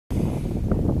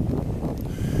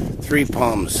Three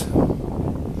Palms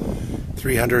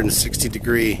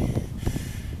 360-degree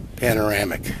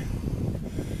panoramic.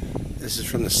 This is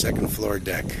from the second floor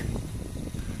deck.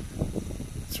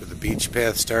 That's where the beach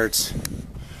path starts.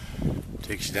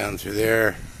 Takes you down through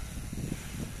there,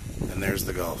 and there's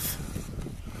the Gulf.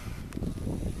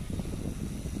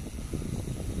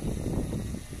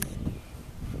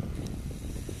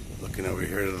 Looking over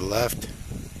here to the left,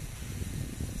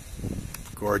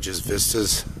 gorgeous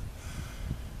vistas,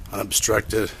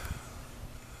 unobstructed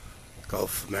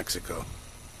Gulf of Mexico.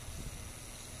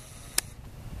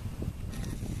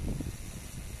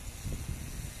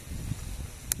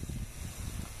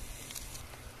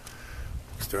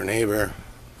 Next door neighbor.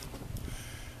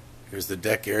 Here's the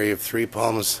deck area of Three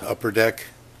Palms upper deck.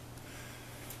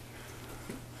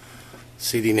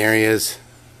 Seating areas,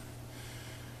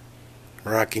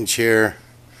 rocking chair,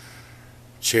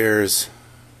 chairs,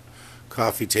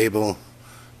 coffee table,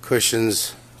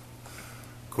 cushions.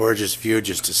 Gorgeous view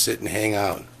just to sit and hang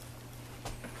out.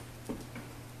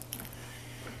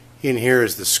 In here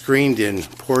is the screened-in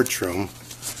porch room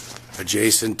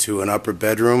adjacent to an upper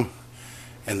bedroom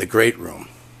and the great room.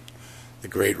 The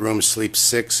great room sleeps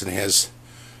 6 and has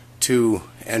 2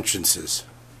 entrances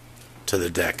to the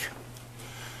deck.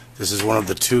 This is one of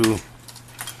the 2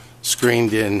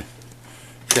 screened-in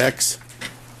decks.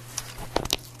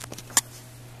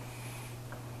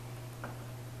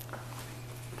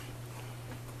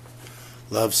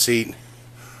 Love seat,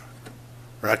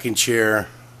 rocking chair,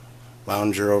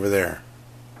 lounger over there.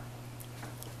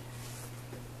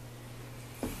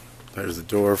 There's the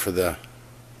door for the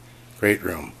great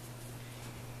room.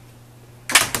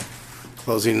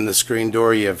 Closing in the screen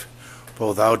door, you have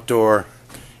both outdoor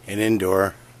and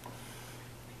indoor.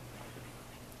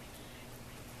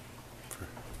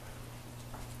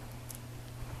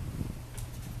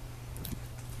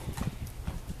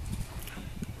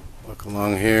 Look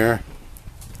along here.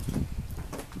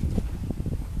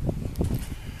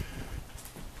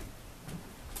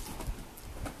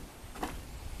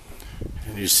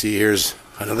 And you see here's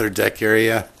another deck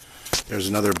area. There's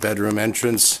another bedroom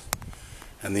entrance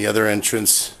and the other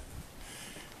entrance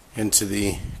into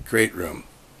the great room.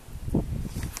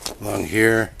 Along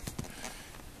here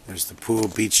there's the pool,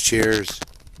 beach chairs,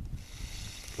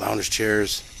 lounge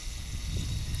chairs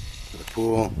for the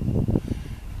pool,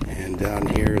 and down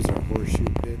here is our horseshoe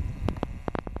pit.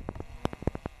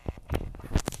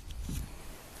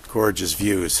 Gorgeous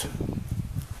views.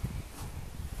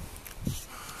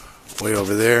 Way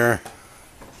over there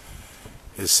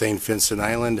is St. Vincent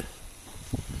Island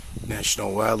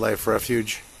National Wildlife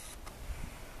Refuge.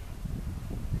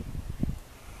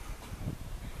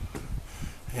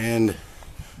 And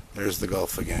there's the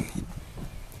Gulf again.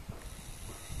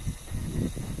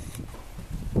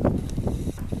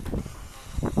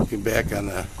 Looking back on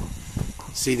the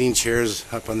seating chairs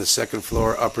up on the second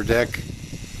floor upper deck,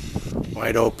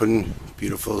 wide open,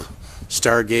 beautiful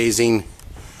stargazing.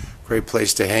 Great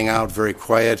place to hang out, very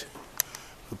quiet,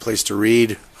 a place to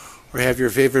read or have your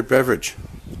favorite beverage.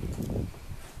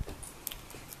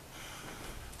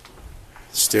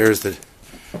 Stairs that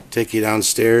take you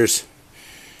downstairs.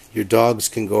 Your dogs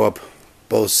can go up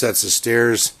both sets of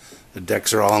stairs. The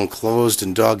decks are all enclosed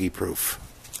and doggy proof.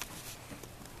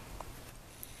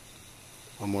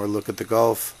 One more look at the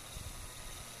Gulf.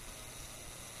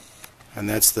 And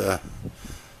that's the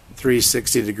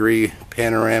 360-degree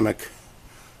panoramic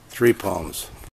Three Palms.